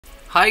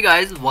Hi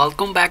guys,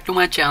 welcome back to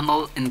my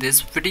channel. In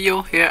this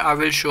video here I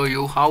will show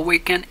you how we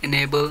can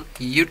enable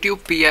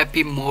YouTube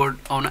PIP mode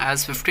on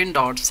iOS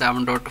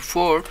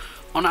 15.7.4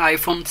 on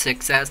iPhone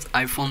 6s,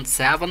 iPhone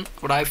 7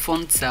 or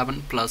iPhone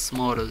 7 Plus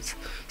models.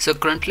 So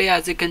currently,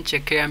 as you can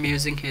check here, I'm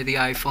using here the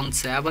iPhone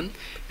 7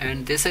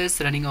 and this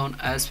is running on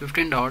iOS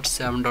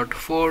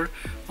 15.7.4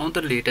 on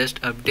the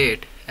latest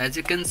update. As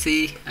you can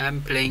see,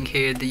 I'm playing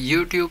here the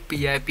YouTube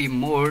PIP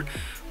mode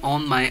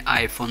on my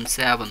iPhone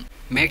 7.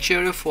 Make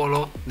sure you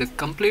follow the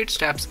complete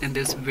steps in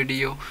this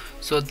video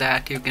so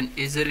that you can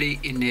easily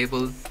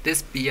enable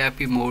this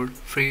PIP mode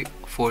free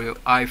for your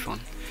iPhone.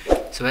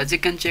 So as you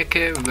can check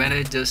here, when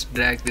I just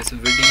drag this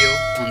video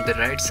on the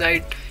right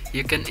side,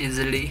 you can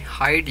easily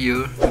hide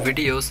your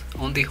videos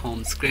on the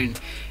home screen.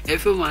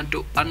 If you want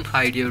to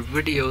unhide your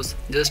videos,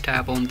 just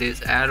tap on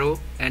this arrow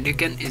and you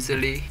can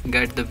easily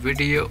get the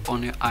video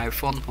on your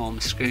iPhone home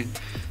screen.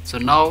 So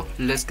now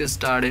let's get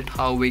started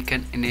how we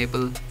can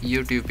enable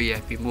YouTube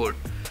PIP mode.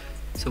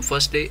 So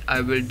firstly I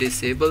will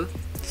disable.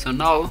 So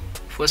now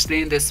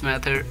firstly in this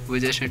method we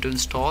just need to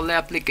install the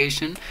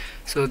application.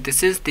 So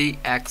this is the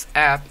X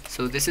app.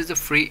 So this is a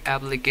free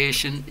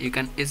application. You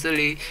can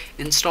easily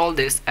install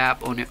this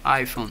app on your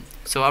iPhone.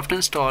 So after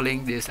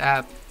installing this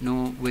app,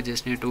 we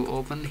just need to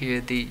open here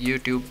the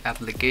YouTube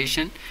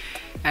application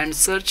and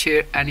search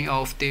here any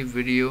of the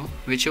video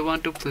which you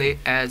want to play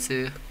as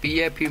a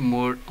PIP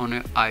mode on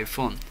your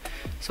iPhone.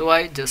 So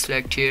I just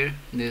select here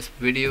this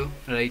video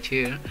right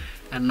here,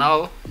 and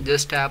now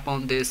just tap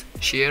on this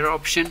share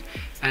option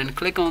and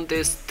click on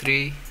this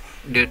three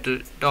little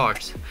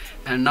dots,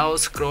 and now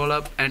scroll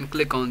up and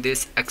click on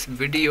this X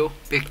video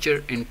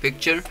picture in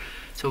picture.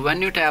 So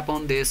when you tap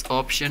on this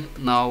option,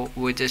 now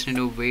we just need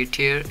to wait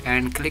here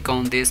and click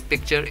on this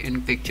picture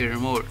in picture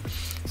mode.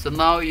 So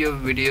now your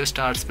video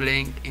starts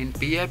playing in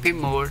PIP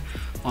mode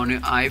on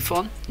your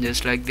iPhone,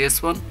 just like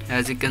this one.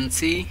 As you can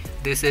see,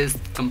 this is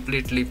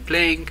completely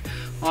playing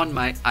on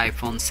my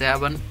iPhone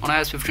 7 on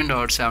iOS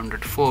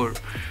 15.7.4.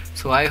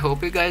 So I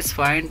hope you guys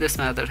find this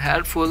method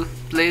helpful.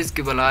 Please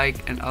give a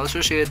like and also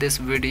share this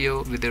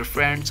video with your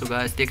friends, so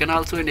guys they can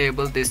also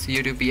enable this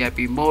YouTube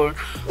PIP mode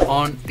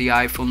on the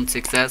iPhone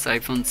 6s,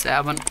 iPhone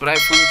 7 or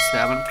iPhone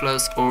 7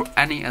 Plus or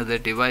any other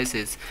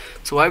devices.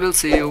 So I will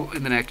see you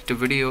in the next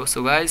video.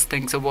 So guys,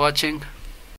 thanks for watching.